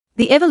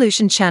The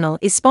Evolution channel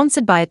is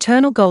sponsored by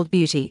Eternal Gold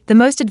Beauty, the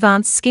most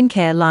advanced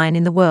skincare line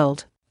in the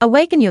world.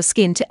 Awaken your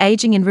skin to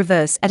aging in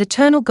reverse at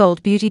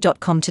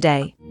eternalgoldbeauty.com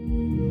today.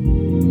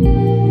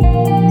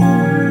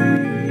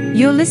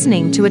 You're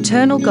listening to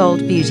Eternal Gold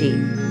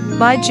Beauty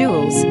by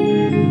Jules.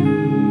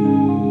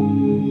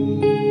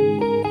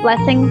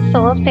 Blessings,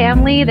 soul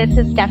family. This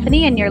is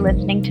Stephanie, and you're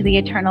listening to the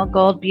Eternal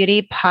Gold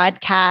Beauty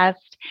podcast.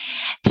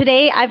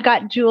 Today, I've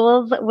got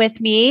Jules with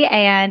me,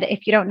 and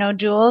if you don't know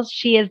Jules,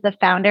 she is the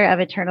founder of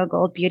Eternal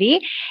Gold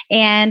Beauty,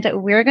 and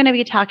we're going to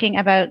be talking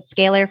about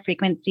scalar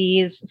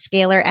frequencies,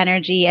 scalar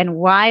energy, and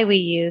why we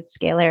use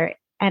scalar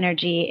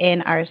energy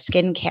in our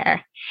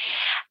skincare.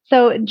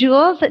 So,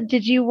 Jules,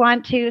 did you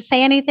want to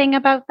say anything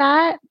about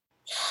that?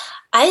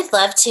 I'd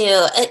love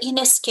to.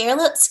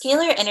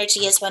 Scalar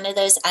energy is one of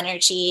those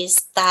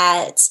energies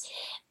that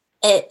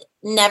it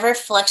never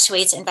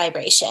fluctuates in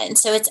vibration.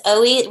 So it's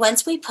always,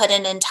 once we put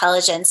an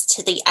intelligence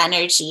to the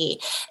energy,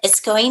 it's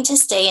going to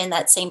stay in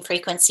that same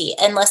frequency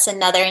unless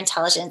another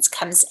intelligence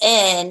comes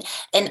in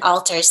and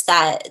alters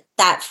that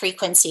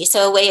frequency.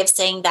 So a way of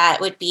saying that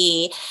would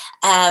be,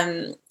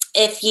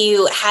 if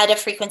you had a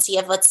frequency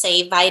of, let's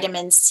say,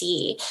 vitamin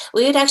C,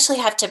 we would actually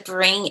have to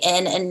bring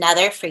in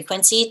another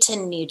frequency to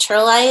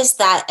neutralize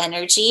that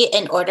energy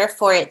in order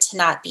for it to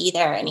not be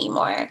there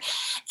anymore.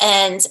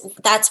 And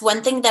that's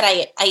one thing that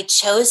I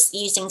chose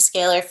using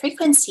scalar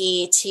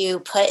frequency to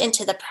put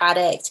into the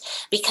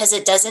product, because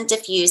it doesn't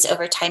diffuse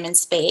over time and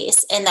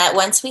space. And that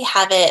once we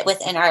have it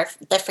within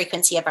the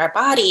frequency of our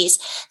bodies,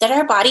 that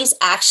our bodies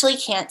actually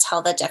can't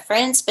tell the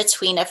difference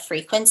between a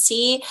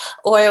frequency,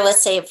 or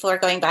let's say if we're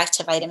going back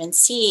to vitamin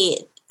C,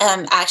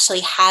 actually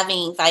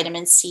having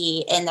vitamin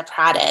C in the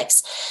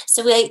products.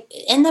 So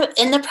in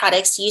the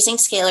products using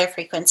scalar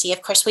frequency,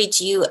 of course, we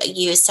do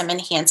use some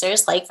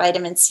enhancers like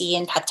vitamin C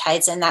and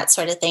peptides and that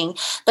sort of thing,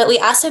 but we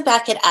also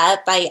back it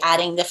up by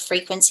adding the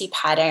frequency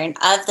pattern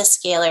of the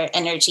scalar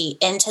energy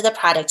into the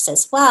products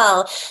as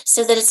well,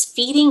 so that it's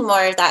feeding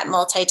more of that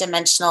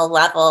multidimensional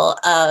level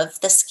of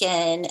the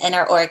skin and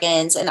our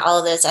organs and all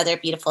of those other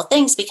beautiful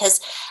things.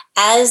 Because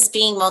as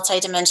being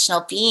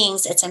multidimensional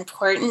beings, it's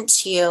important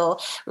to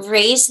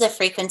raise the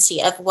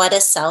frequency of what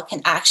a cell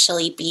can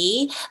actually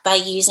be by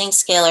using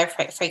scalar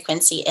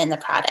frequency in the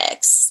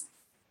products.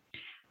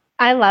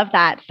 I love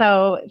that.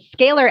 So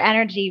scalar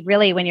energy,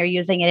 really, when you're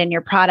using it in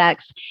your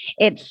products,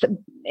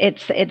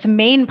 its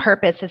main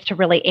purpose is to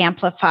really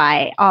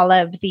amplify all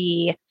of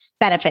the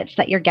benefits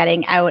that you're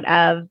getting out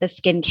of the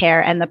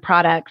skincare and the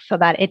products, so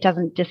that it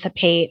doesn't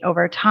dissipate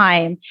over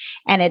time,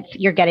 and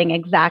you're getting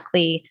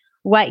exactly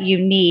what you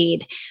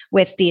need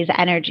with these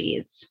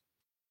energies.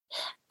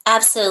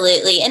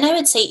 Absolutely. And I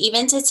would say,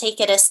 even to take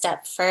it a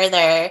step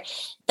further,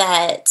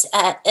 that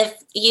if,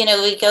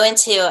 we go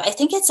into, I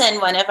think it's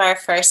in one of our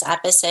first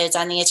episodes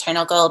on the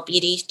Eternal Gold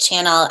Beauty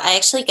channel, I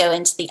actually go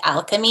into the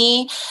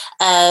alchemy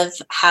of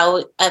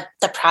how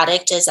the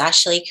product is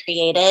actually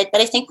created. But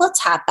I think we'll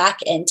tap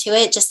back into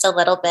it just a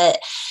little bit,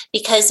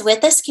 because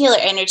with the scalar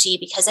energy,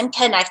 because I'm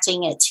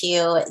connecting it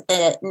to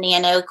the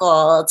nano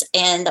gold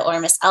and the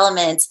Ormus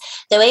elements,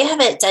 the way I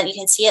have it done, you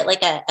can see it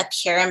like a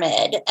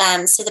pyramid.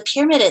 So the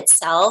pyramid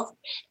itself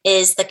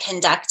is the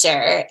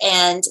conductor.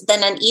 And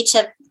then on each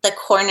of the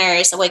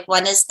corners, like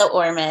one is the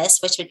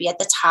Ormus, which would be at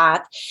the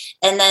top.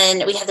 And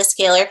then we have the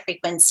scalar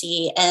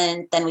frequency,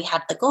 and then we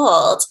have the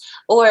gold,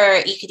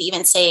 or you could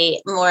even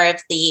say more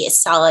of the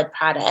solid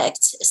product.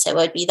 So it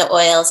would be the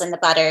oils and the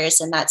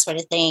butters and that sort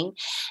of thing.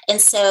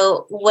 And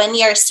so when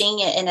you're seeing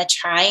it in a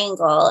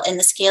triangle and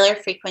the scalar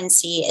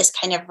frequency is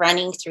kind of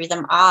running through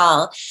them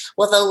all,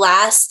 well, the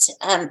last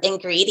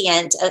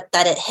ingredient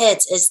that it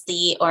hits is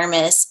the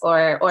Ormus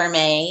or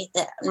Orme,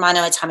 the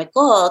monoatomic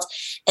gold.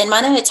 And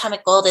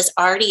monoatomic gold is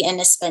already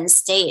in a spin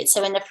state.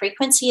 So when the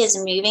frequency is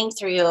moving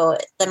through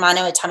the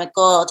monoatomic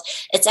gold,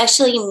 it's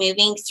actually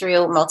moving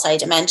through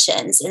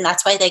multi-dimensions. And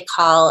that's why they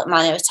call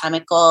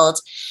monoatomic gold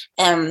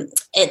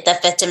the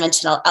fifth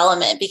dimensional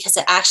element, because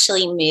it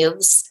actually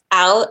moves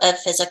out of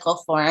physical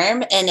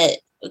form and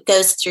it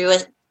goes through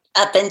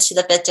up into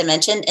the fifth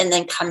dimension and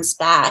then comes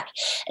back.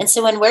 And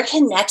so when we're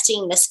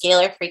connecting the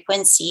scalar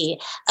frequency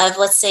of,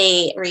 let's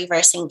say,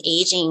 reversing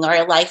aging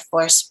or life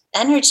force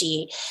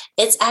energy,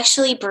 it's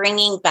actually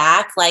bringing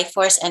back life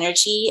force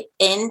energy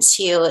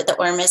into the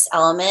Ormus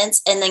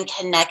elements and then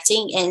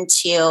connecting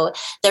into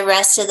the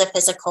rest of the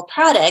physical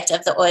product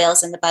of the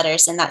oils and the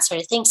butters and that sort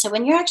of thing. So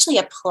when you're actually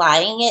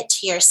applying it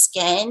to your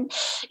skin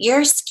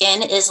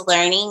is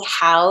learning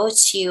how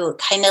to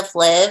kind of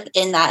live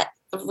in that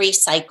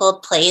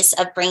recycled place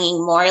of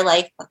bringing more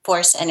life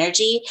force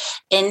energy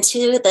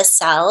into the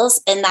cells.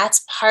 And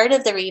that's part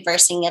of the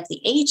reversing of the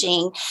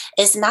aging,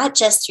 is not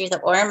just through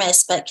the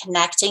Ormus, but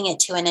connecting it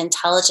to an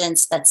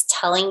intelligence that's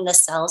telling the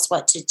cells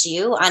what to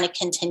do on a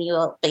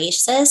continual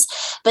basis,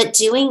 but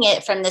doing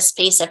it from the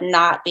space of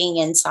not being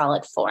in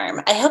solid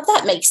form. I hope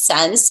that makes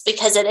sense,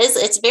 because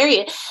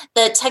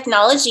the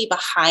technology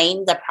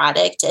behind the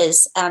product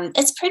is,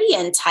 it's pretty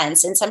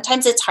intense. And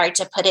sometimes it's hard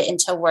to put it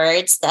into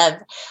words of,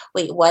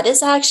 wait, what is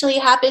is actually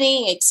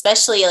happening,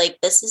 especially like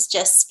this is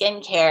just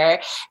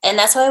skincare. And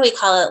that's why we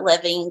call it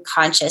living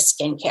conscious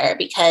skincare,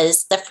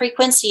 because the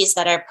frequencies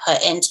that are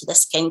put into the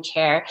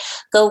skincare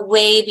go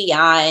way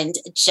beyond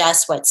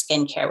just what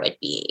skincare would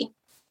be.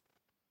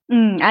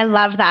 I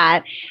love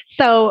that.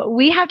 So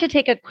we have to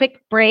take a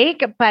quick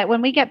break, but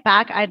when we get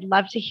back, I'd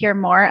love to hear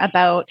more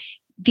about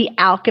the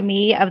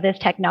alchemy of this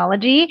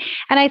technology.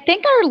 And I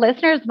think our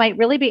listeners might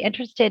really be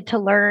interested to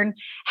learn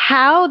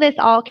how this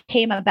all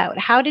came about.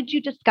 How did you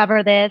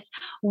discover this?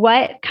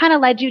 What kind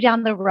of led you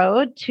down the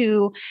road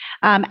to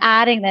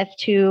adding this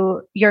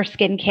to your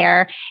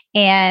skincare,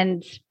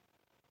 and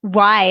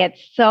why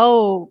it's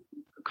so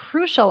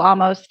crucial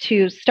almost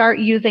to start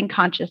using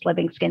conscious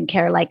living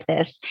skincare like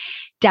this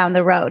down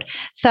the road.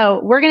 So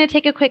we're going to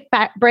take a quick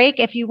break.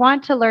 If you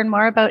want to learn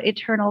more about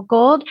Eternal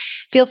Gold,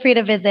 feel free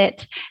to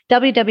visit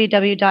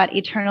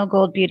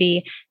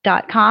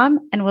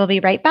www.eternalgoldbeauty.com, and we'll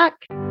be right back.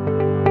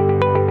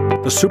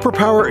 The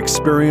Superpower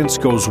experience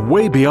goes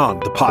way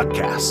beyond the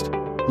podcast.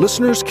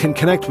 Listeners can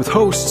connect with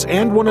hosts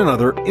and one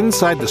another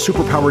inside the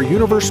Superpower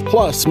Universe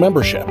Plus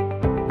membership.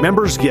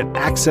 Members get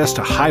access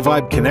to high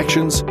vibe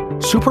connections,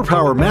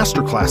 Superpower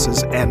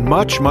masterclasses, and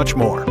much, much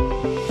more.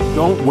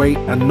 Don't wait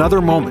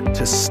another moment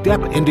to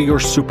step into your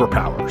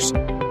superpowers.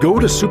 Go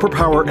to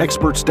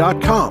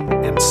superpowerexperts.com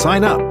and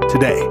sign up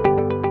today.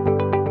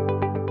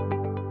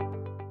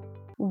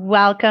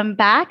 Welcome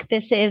back.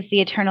 This is the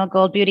Eternal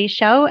Gold Beauty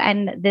Show,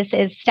 and this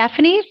is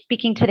Stephanie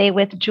speaking today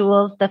with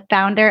Jules, the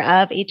founder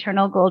of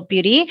Eternal Gold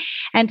Beauty.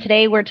 And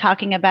today we're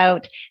talking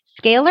about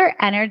scalar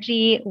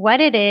energy, what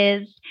it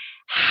is,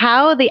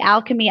 how the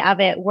alchemy of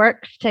it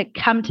works to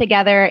come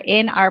together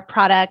in our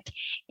product,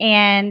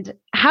 and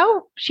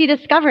how she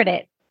discovered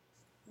it.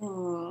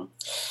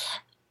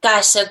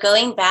 Gosh, so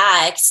going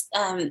back,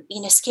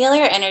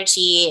 scalar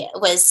energy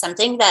was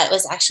something that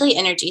was actually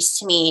introduced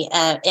to me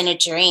in a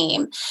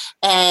dream.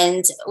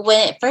 And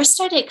when it first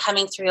started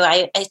coming through,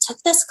 I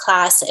took this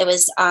class. It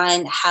was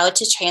on how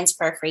to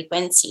transfer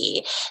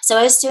frequency. So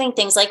I was doing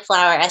things like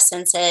flower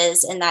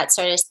essences and that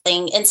sort of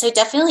thing. And so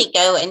definitely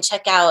go and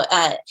check out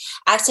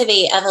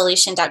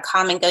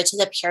activateevolution.com and go to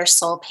the Pure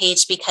Soul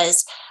page,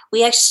 because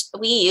we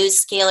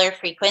use scalar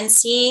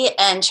frequency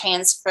and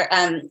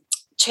transmit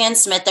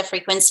the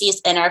frequencies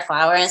in our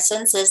flower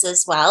essences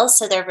as well.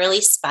 So they're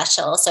really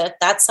special. So if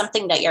that's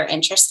something that you're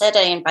interested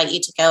in, I invite you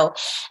to go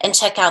and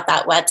check out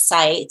that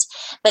website.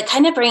 But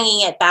kind of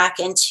bringing it back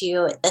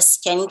into the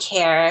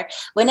skincare,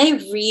 when I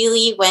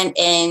really went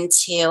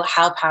into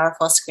how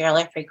powerful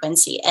scalar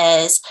frequency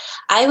is,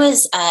 I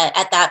was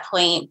at that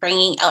point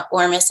bringing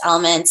Ormus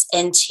elements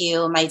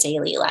into my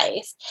daily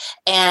life.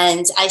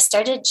 And I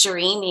started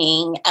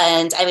dreaming,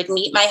 and I would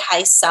meet my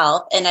high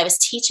self, and I was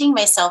teaching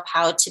myself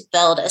how to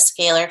build a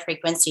scalar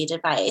frequency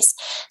device.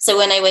 So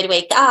when I would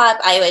wake up,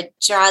 I would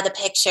draw the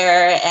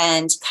picture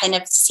and kind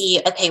of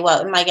see, okay,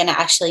 what am I going to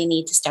actually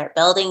need to start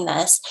building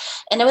this?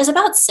 And it was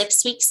about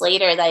 6 weeks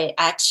later that I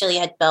actually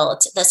had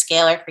built the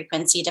scalar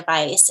frequency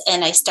device.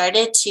 And I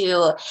started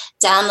to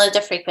download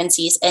the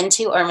frequencies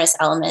into Ormus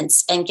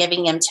elements and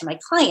giving them to my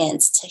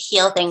clients to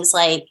heal things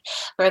like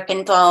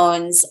broken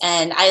bones.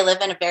 And I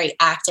live in a very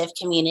active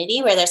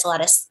community where there's a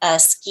lot of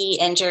ski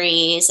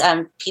injuries.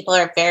 People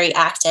are very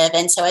active.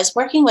 And so I was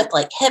working with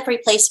like hip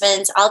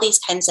replacements, all these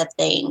kinds of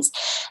things.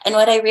 And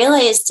what I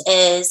realized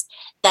is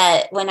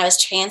that when I was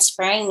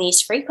transferring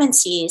these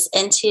frequencies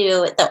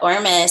into the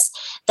Ormus,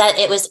 that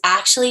it was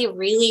actually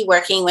really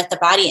working with the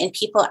body. And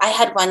people, I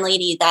had one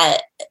lady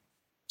that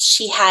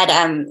she had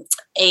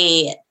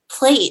a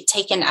plate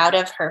taken out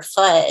of her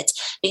foot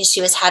because she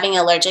was having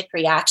an allergic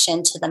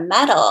reaction to the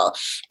metal.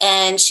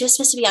 And she was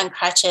supposed to be on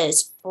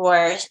crutches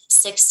for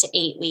 6 to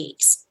 8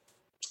 weeks.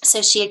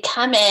 So she had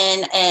come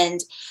in, and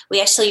we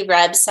actually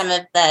rubbed some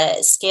of the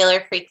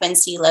scalar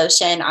frequency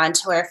lotion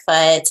onto her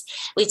foot.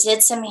 We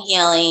did some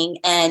healing,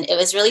 and it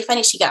was really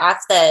funny. She got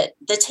off the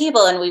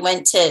table, and we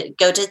went to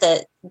go to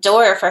the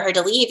door for her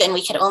to leave, and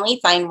we could only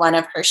find one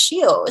of her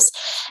shoes.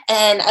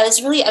 And I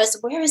was,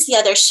 where is the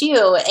other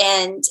shoe?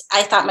 And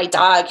I thought my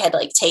dog had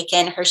like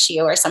taken her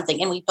shoe or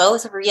something. And we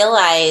both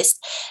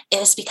realized it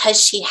was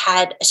because she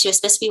was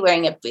supposed to be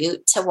wearing a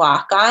boot to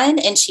walk on,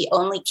 and she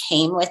only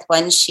came with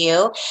one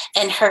shoe,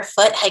 and her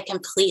foot had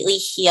completely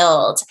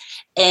healed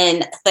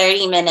in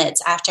 30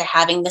 minutes after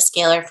having the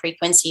scalar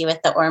frequency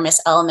with the Ormus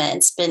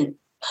elements been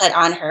put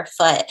on her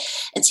foot.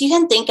 And so you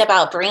can think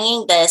about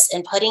bringing this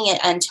and putting it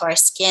onto our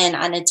skin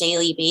on a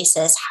daily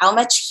basis, how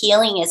much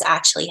healing is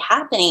actually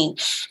happening.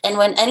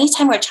 And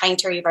anytime we're trying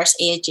to reverse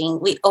aging,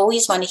 we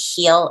always want to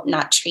heal,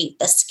 not treat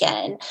the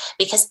skin,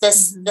 because the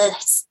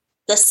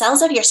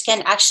cells of your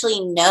skin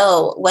actually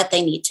know what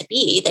they need to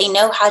be. They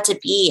know how to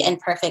be in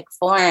perfect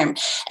form.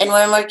 And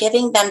when we're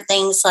giving them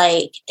things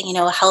like,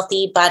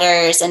 healthy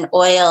butters and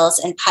oils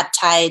and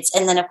peptides,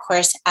 and then of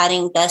course,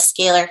 adding the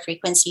scalar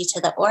frequency to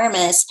the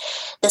Ormus,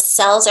 the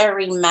cells are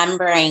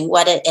remembering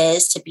what it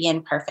is to be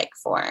in perfect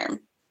form.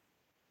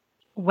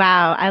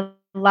 Wow. I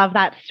love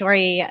that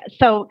story.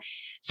 So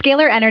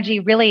scalar energy,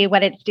 really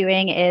what it's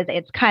doing is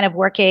it's kind of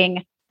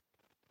working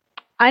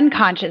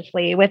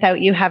unconsciously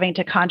without you having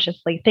to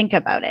consciously think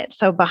about it.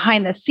 So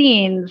behind the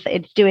scenes,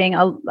 it's doing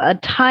a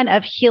ton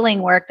of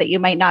healing work that you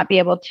might not be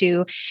able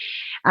to,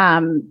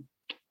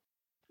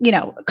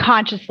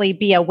 consciously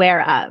be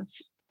aware of.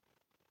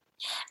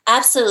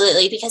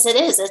 Absolutely, because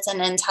it's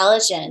an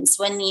intelligence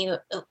and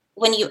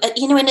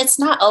it's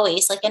not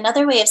always, like,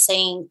 another way of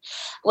saying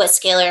what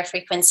scalar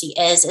frequency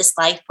is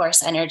life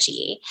force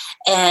energy.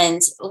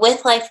 And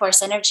with life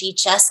force energy,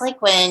 just like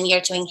when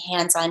you're doing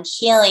hands-on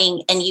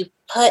healing and you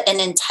put an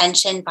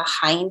intention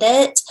behind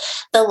it,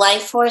 the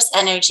life force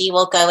energy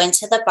will go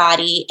into the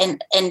body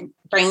and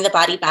bring the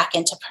body back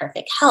into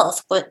perfect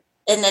health.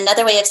 And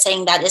another way of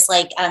saying that is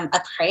like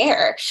a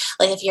prayer.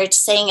 Like if you're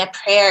saying a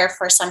prayer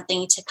for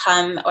something to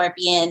come or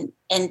be in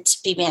and to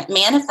be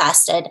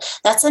manifested,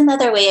 that's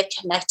another way of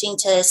connecting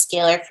to a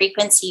scalar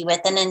frequency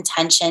with an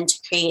intention to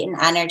create an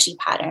energy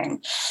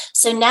pattern.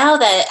 So now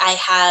that I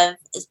have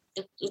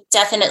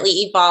definitely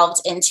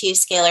evolved into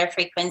scalar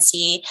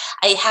frequency,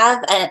 I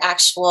have an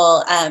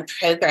actual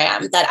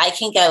program that I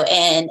can go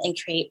in and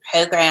create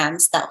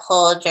programs that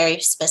hold very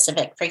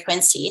specific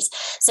frequencies.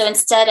 So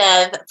instead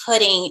of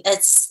putting a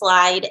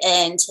slide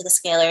into the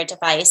scalar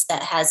device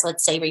that has,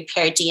 let's say,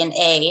 repaired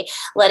DNA,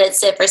 let it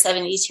sit for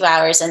 72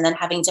 hours and then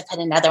having to put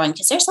another one,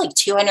 because there's like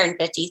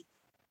 250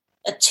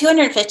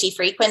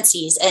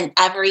 frequencies in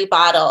every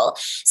bottle.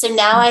 So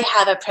now I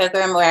have a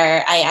program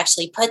where I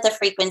actually put the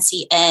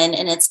frequency in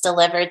and it's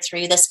delivered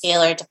through the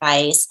scalar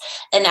device.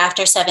 And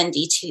after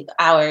 72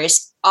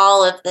 hours,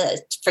 all of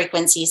the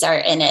frequencies are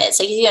in it.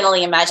 So you can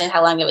only imagine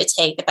how long it would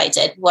take if I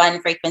did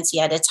one frequency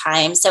at a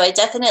time. So I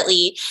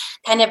definitely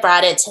kind of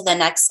brought it to the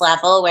next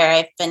level where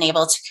I've been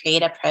able to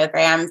create a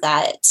program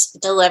that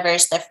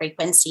delivers the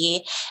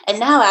frequency. And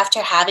now after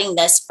having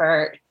this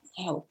for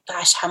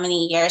how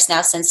many years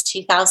now, since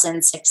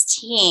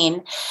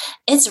 2016,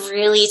 it's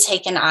really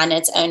taken on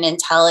its own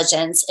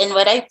intelligence. And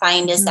what I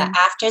find is that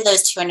after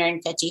those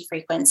 250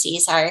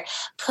 frequencies are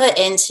put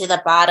into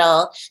the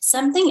bottle,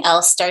 something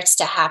else starts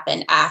to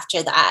happen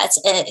after that,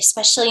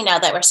 especially now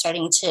that we're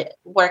starting to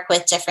work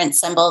with different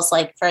symbols.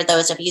 Like for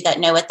those of you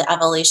that know what the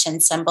evolution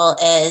symbol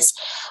is,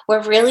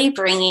 we're really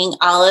bringing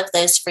all of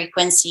those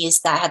frequencies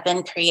that have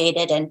been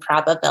created in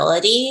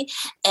probability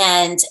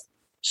and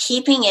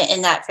keeping it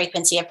in that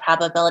frequency of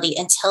probability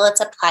until it's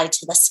applied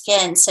to the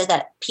skin, so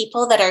that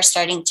people that are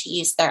starting to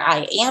use their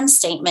I am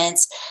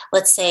statements,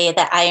 let's say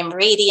that I am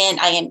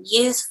radiant, I am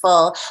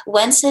youthful,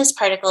 once those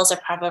particles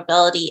of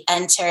probability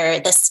enter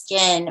the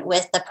skin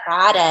with the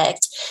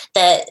product,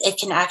 that it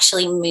can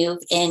actually move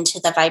into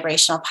the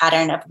vibrational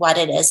pattern of what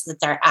it is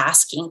that they're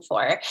asking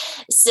for.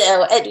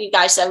 So,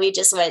 gosh, so we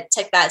just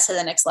took that to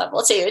the next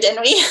level too,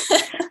 didn't we?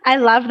 I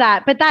love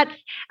that. But that's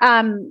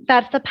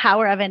the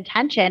power of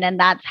intention. And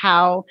that's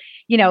how,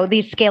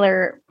 these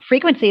scalar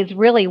frequencies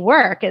really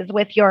work, is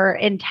with your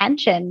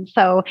intention.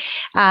 So,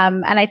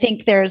 and I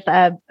think there's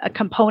a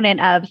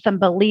component of some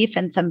belief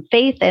and some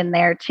faith in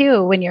there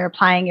too. When you're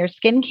applying your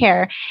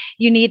skincare,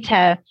 you need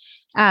to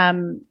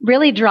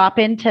really drop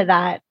into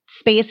that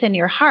space in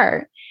your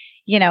heart,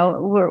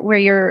 where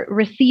you're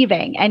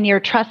receiving and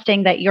you're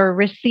trusting that you're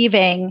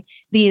receiving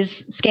these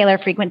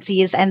scalar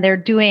frequencies and they're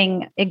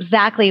doing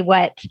exactly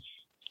what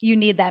you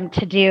need them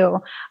to do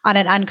on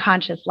an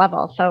unconscious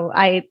level. So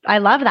I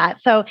love that.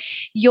 So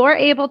you're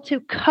able to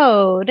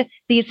code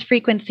these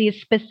frequencies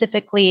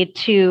specifically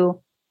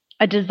to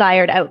a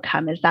desired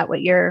outcome. Is that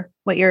what you're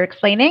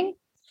explaining?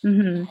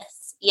 Mm-hmm.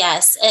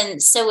 Yes.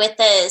 And so with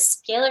the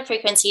scalar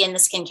frequency in the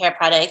skincare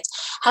product,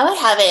 how I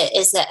have it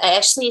is that it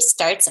actually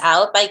starts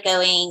out by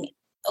going,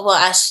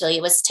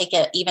 let's take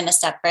it even a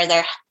step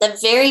further. The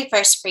very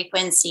first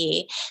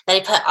frequency that I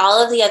put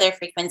all of the other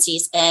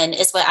frequencies in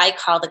is what I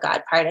call the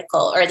God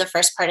particle, or the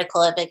first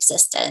particle of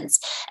existence.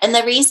 And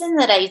the reason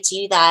that I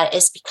do that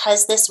is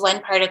because this one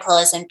particle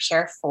is in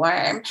pure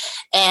form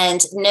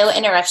and no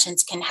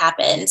interruptions can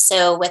happen.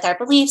 So with our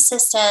belief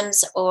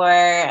systems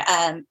or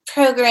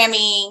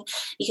programming,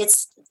 you could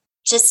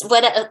just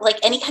like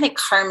any kind of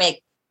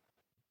karmic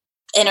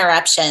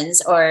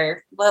interruptions,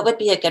 or what would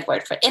be a good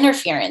word for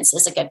interference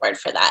is a good word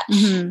for that,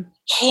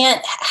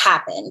 can't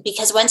happen,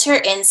 because once you're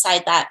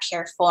inside that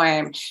pure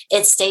form,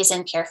 it stays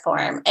in pure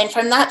form. And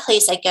from that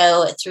place, I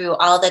go through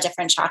all the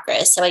different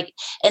chakras. So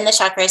in the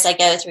chakras, I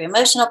go through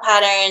emotional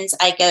patterns,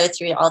 I go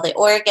through all the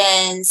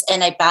organs,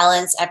 and I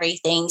balance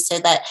everything so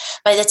that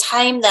by the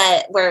time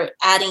that we're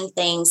adding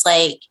things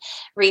like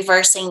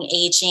reversing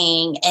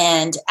aging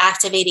and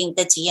activating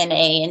the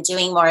DNA and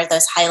doing more of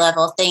those high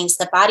level things,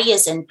 the body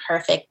is in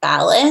perfect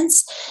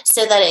balance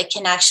so that it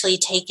can actually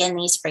take in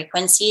these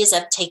frequencies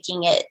of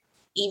taking it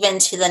even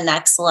to the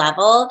next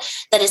level,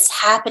 that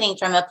it's happening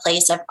from a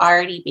place of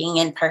already being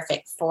in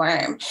perfect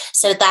form.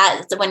 So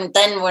that when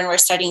we're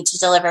starting to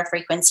deliver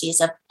frequencies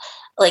of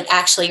like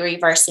actually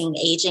reversing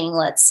aging,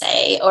 let's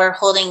say, or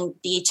holding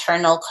the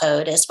eternal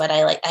code is what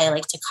I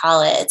like to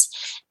call it.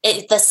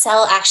 The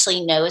cell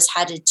actually knows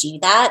how to do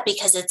that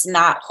because it's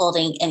not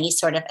holding any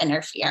sort of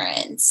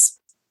interference.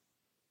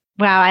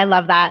 Wow, I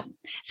love that.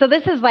 So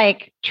this is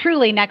like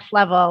truly next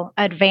level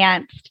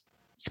advanced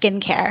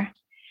skincare.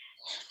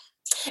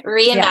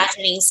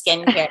 reimagining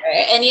skincare.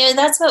 And,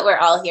 that's what we're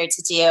all here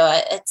to do.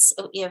 It's,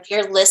 if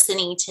you're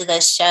listening to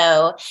this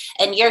show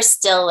and you're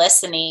still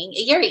listening,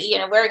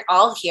 we're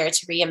all here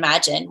to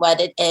reimagine what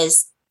it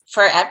is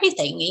for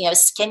everything,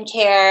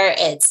 skincare,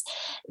 it's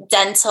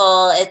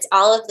dental, it's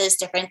all of those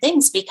different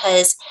things,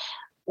 because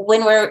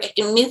when we're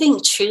moving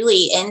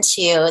truly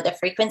into the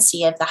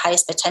frequency of the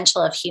highest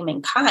potential of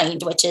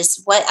humankind, which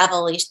is what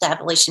the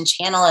evolution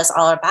channel is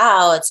all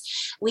about,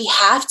 we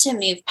have to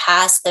move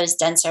past those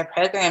denser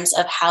programs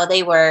of how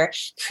they were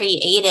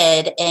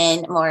created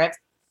in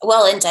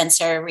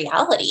denser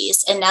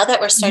realities. And now that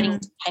we're starting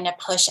to kind of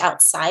push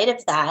outside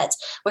of that,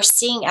 we're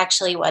seeing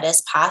actually what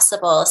is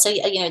possible. So,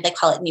 they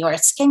call it New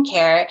Earth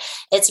skincare.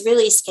 It's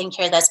really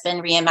skincare that's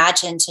been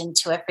reimagined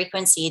into a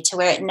frequency to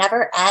where it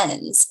never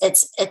ends.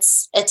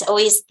 It's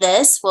always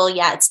this. Well,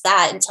 yeah, it's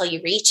that until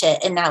you reach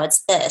it. And now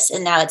it's this.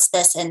 And now it's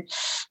this. And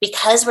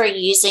because we're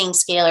using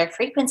scalar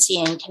frequency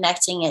and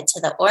connecting it to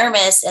the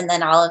Ormus and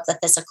then all of the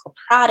physical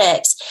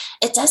products,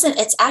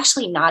 it's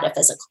actually not a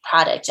physical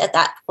product at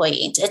that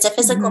point. It's a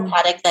physical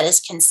product that is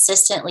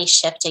consistently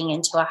shifting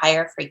into a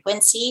higher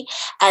frequency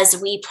as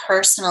we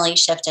personally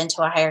shift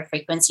into a higher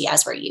frequency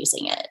as we're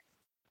using it.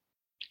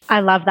 I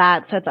love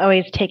that. So it's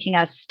always taking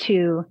us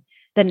to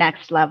the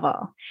next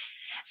level.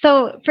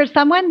 So for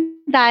someone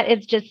that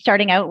is just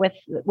starting out with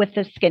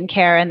the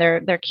skincare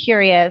and they're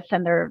curious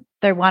and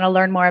they want to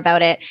learn more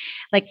about it,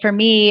 like for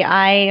me,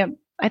 I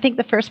think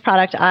the first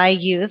product I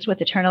used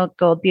with Eternal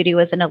Gold Beauty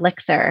was an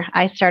elixir.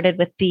 I started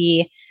with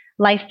the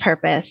Life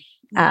Purpose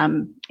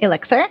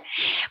elixir.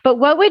 But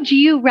what would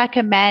you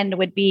recommend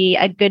would be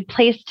a good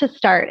place to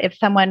start if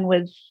someone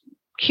was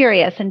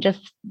curious and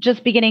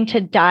just beginning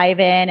to dive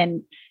in,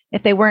 and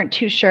if they weren't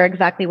too sure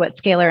exactly what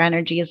scalar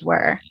energies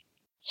were?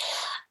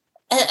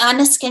 On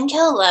a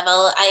skincare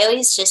level, I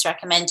always just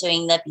recommend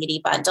doing the beauty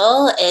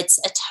bundle. It's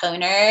a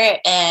toner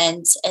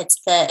and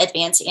it's the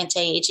Advanced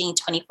Anti-Aging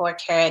 24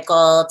 karat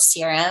gold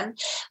serum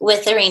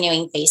with the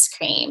renewing face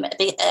cream.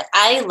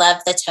 I love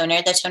the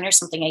toner. The toner is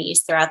something I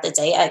use throughout the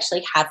day. I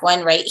actually have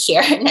one right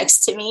here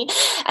next to me.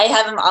 I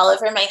have them all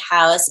over my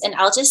house and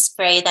I'll just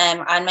spray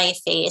them on my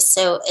face.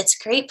 So it's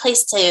a great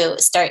place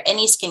to start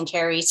any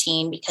skincare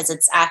routine because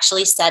it's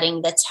actually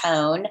setting the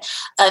tone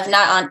of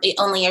not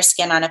only your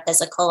skin on a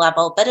physical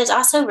level, but it's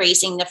also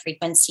raising the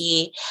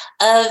frequency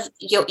of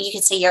you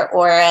could say your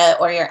aura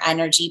or your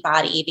energy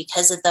body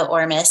because of the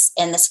Ormus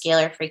and the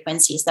scalar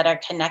frequencies that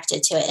are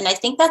connected to it. And I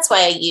think that's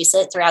why I use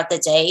it throughout the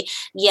day.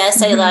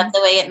 Yes, I love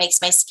the way it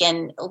makes my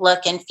skin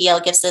look and feel,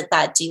 gives it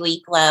that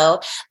dewy glow,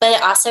 but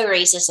it also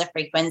raises the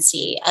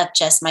frequency of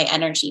just my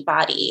energy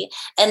body.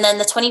 And then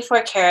the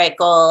 24 karat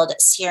gold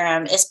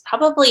serum is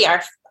probably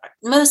our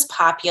most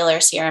popular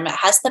serum. It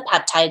has the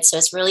peptides, so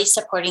it's really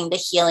supporting the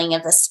healing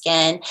of the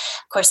skin.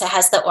 Of course, it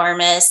has the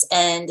Ormus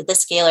and the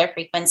scalar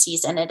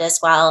frequencies in it as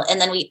well. And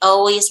then we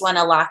always want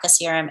to lock a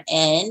serum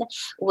in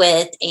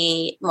with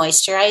a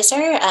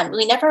moisturizer.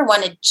 We never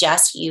want to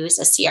just use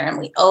a serum.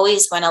 We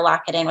always want to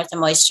lock it in with a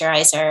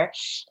moisturizer.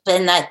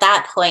 Then at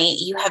that point,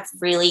 you have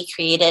really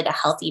created a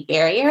healthy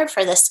barrier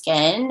for the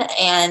skin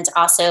and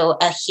also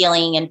a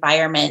healing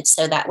environment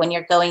so that when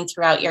you're going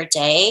throughout your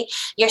day,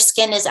 your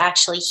skin is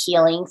actually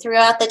healing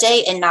throughout the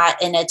day and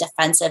not in a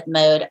defensive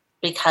mode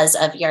because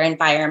of your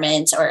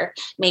environment or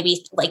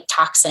maybe like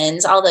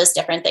toxins, all those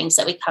different things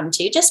that we come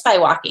to just by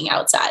walking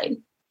outside.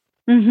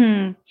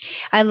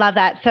 I love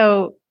that.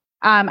 So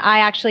I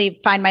actually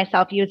find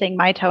myself using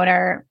my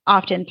toner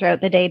often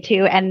throughout the day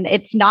too. And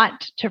it's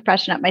not to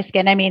freshen up my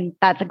skin. I mean,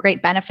 that's a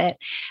great benefit,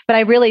 but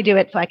I really do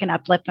it so I can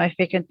uplift my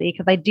frequency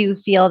because I do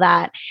feel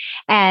that.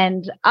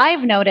 And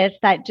I've noticed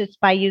that just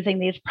by using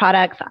these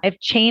products, I've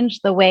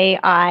changed the way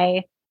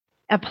I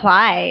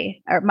apply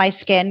my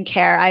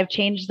skincare. I've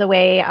changed the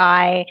way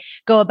I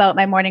go about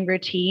my morning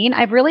routine.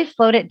 I've really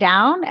slowed it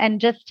down and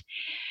just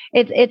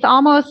it's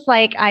almost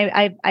like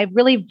I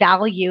really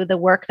value the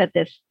work that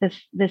this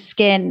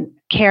skin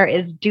care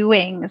is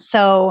doing.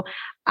 So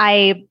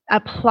I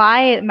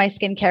apply my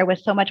skincare with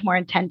so much more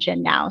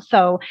intention now.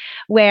 So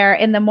where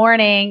in the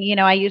morning,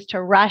 I used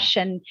to rush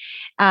and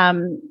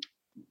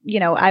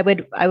I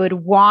would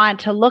want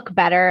to look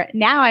better.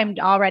 Now I'm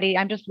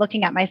just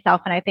looking at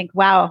myself and I think,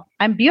 wow,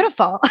 I'm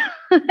beautiful.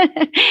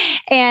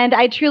 And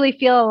I truly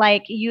feel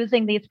like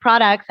using these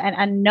products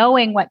and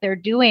knowing what they're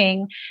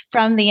doing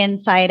from the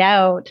inside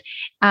out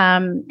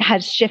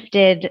has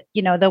shifted,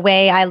 the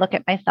way I look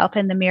at myself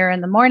in the mirror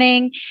in the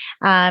morning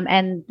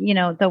and,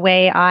 the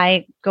way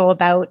I go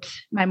about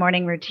my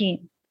morning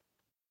routine.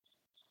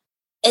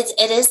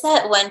 It is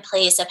that one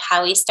place of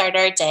how we start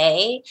our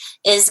day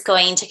is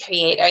going to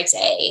create our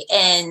day.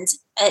 And,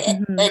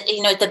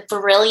 the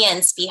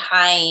brilliance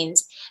behind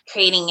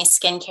creating a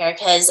skincare,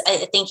 because I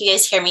think you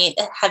guys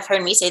have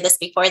heard me say this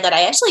before, that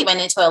I actually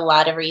went into a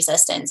lot of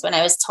resistance when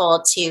I was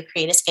told to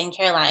create a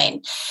skincare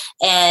line.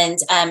 And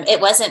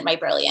it wasn't my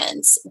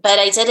brilliance, but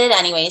I did it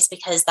anyways,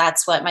 because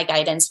that's what my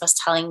guidance was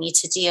telling me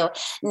to do.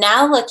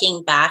 Now,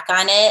 looking back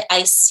on it,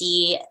 I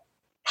see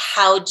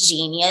how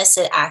genius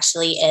it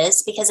actually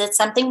is, because it's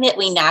something that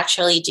we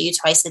naturally do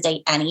twice a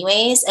day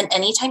anyways. And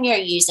anytime you're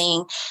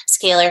using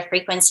scalar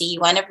frequency,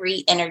 you want to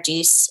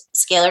reintroduce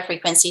scalar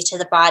frequency to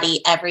the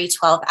body every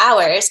 12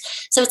 hours.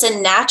 So it's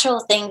a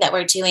natural thing that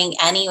we're doing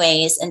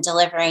anyways and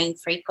delivering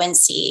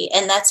frequency.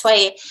 And that's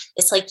why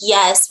it's like,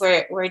 yes,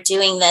 we're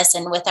doing this.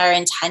 And with our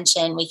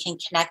intention, we can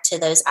connect to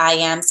those I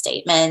am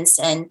statements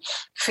and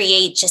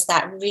create just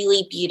that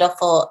really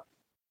beautiful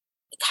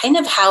kind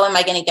of how am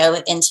I going to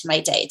go into my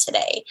day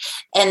today?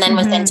 And then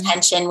with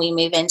intention, we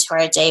move into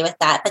our day with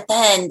that. But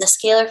then the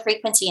scalar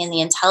frequency and the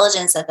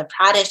intelligence of the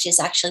product is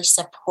actually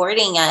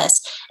supporting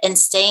us and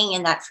staying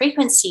in that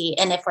frequency.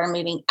 And if we're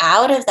moving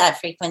out of that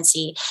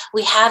frequency,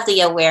 we have the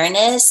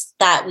awareness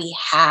that we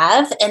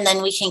have, and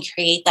then we can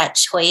create that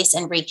choice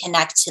and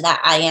reconnect to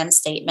that I am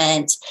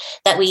statement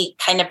that we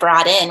kind of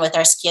brought in with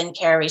our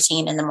skincare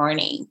routine in the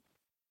morning.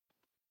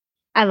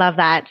 I love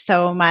that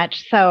so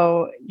much.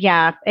 So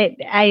yeah,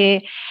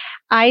 I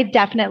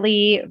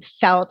definitely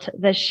felt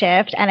the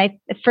shift. And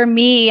for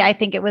me, I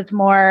think it was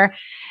more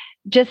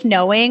just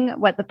knowing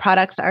what the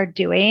products are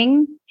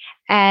doing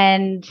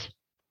and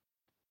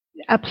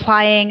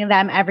applying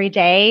them every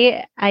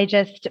day. I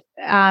just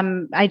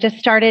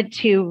started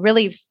to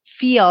really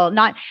feel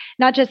not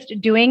just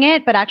doing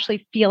it, but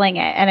actually feeling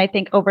it. And I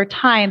think over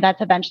time,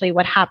 that's eventually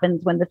what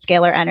happens when the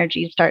scalar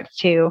energy starts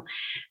to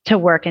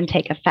work and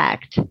take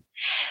effect.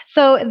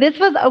 So this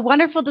was a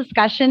wonderful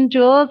discussion,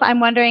 Jules. I'm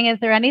wondering,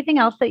 is there anything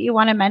else that you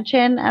want to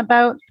mention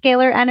about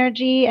scalar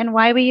energy and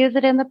why we use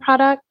it in the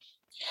product?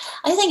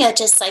 I think I'd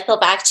just cycle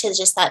back to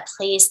just that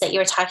place that you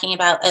were talking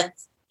about of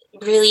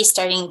really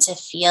starting to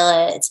feel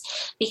it.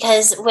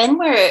 Because when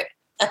we're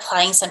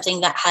applying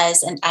something that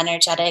has an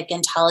energetic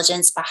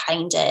intelligence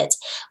behind it,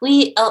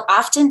 we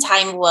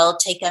oftentimes will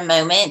take a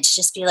moment to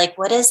just be like,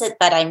 what is it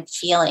that I'm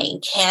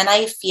feeling? Can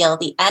I feel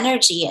the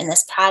energy in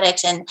this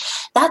product? And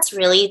that's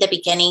really the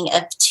beginning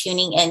of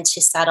tuning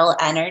into subtle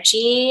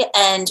energy.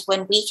 And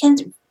when we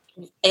can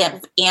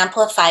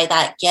amplify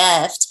that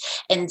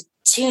gift and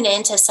tune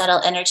into subtle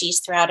energies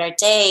throughout our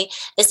day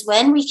is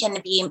when we can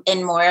be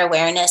in more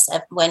awareness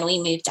of when we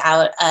moved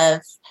out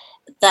of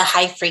the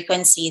high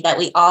frequency that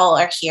we all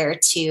are here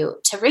to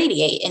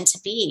radiate and to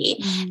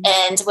be.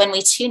 And when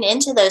we tune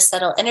into those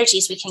subtle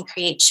energies, we can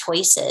create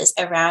choices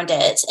around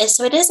it. And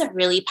so it is a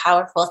really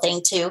powerful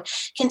thing to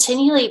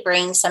continually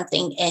bring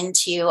something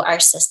into our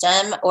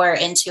system or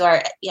into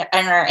our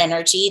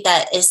energy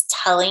that is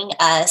telling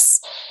us,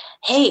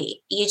 hey,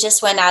 you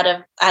just went out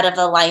of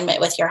alignment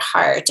with your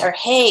heart, or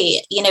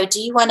hey,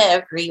 do you want to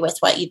agree with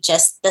what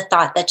the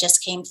thought that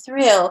just came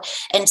through?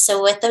 And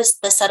so with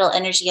the subtle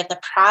energy of the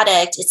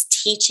product, it's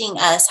teaching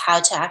us how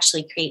to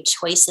actually create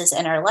choices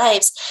in our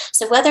lives.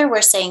 So whether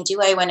we're saying,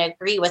 do I want to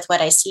agree with what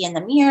I see in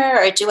the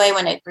mirror, or do I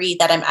want to agree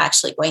that I'm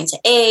actually going to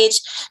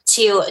age,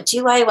 to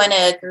do I want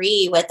to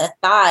agree with a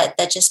thought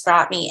that just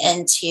brought me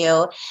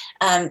into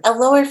a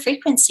lower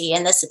frequency?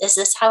 And is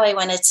this how I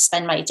want to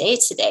spend my day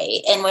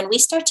today? And when we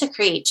start to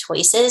create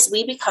choices,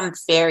 we become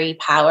very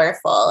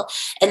powerful.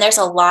 And there's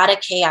a lot of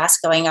chaos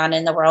going on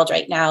in the world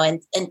right now.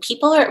 And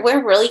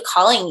we're really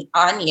calling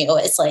on you.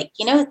 It's like,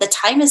 the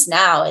time is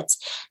now.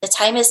 The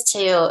time is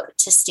to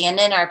stand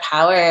in our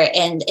power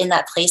and in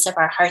that place of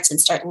our hearts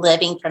and start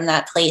living from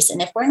that place.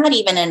 And if we're not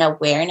even in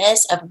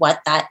awareness of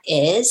what that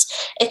is,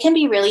 it can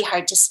be really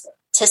hard to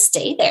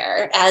stay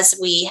there as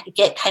we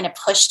get kind of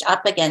pushed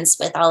up against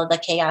with all of the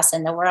chaos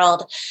in the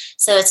world.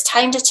 So it's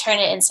time to turn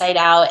it inside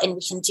out, and we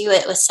can do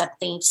it with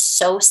something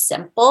so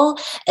simple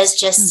as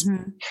just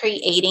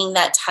creating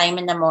that time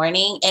in the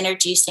morning,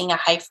 introducing a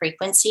high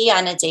frequency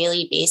on a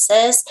daily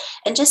basis,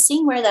 and just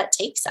seeing where that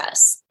takes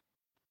us.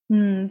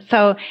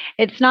 So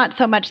it's not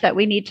so much that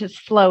we need to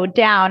slow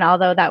down,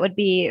 although that would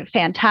be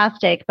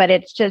fantastic, but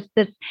it's just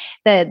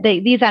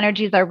these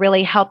energies are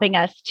really helping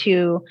us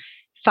to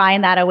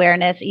find that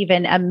awareness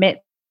even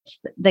amidst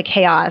the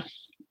chaos.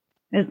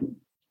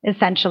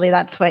 Essentially,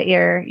 that's what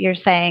you're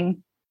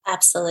saying.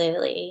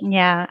 Absolutely.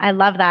 Yeah, I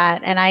love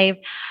that. And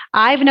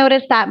I've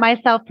noticed that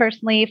myself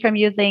personally from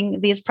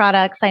using these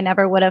products. I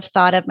never would have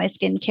thought of my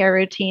skincare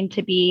routine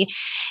to be,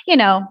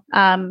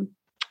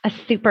 a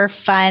super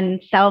fun,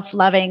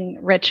 self-loving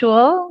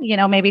ritual,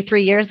 maybe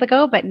 3 years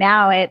ago, but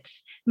now it's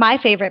my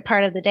favorite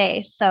part of the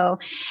day. So,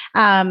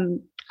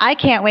 I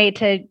can't wait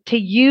to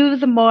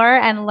use more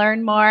and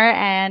learn more.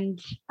 And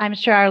I'm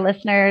sure our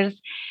listeners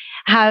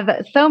have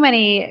so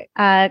many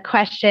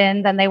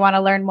questions and they want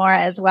to learn more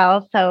as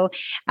well. So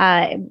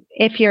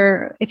if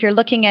you're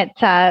looking at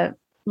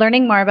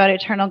learning more about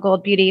Eternal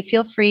Gold Beauty,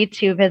 feel free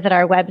to visit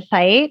our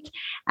website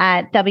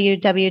at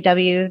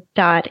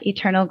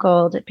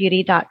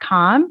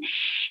www.eternalgoldbeauty.com,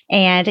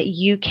 and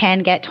you can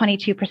get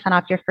 22%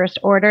 off your first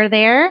order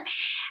there.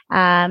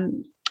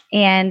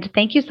 And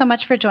thank you so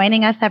much for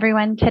joining us,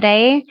 everyone,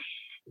 today.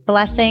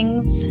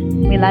 Blessings.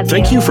 We love you.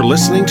 Thank you for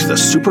listening to the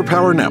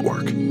Superpower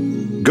Network.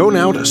 Go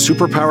now to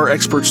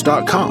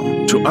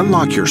superpowerexperts.com to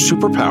unlock your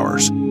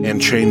superpowers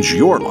and change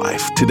your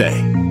life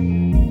today.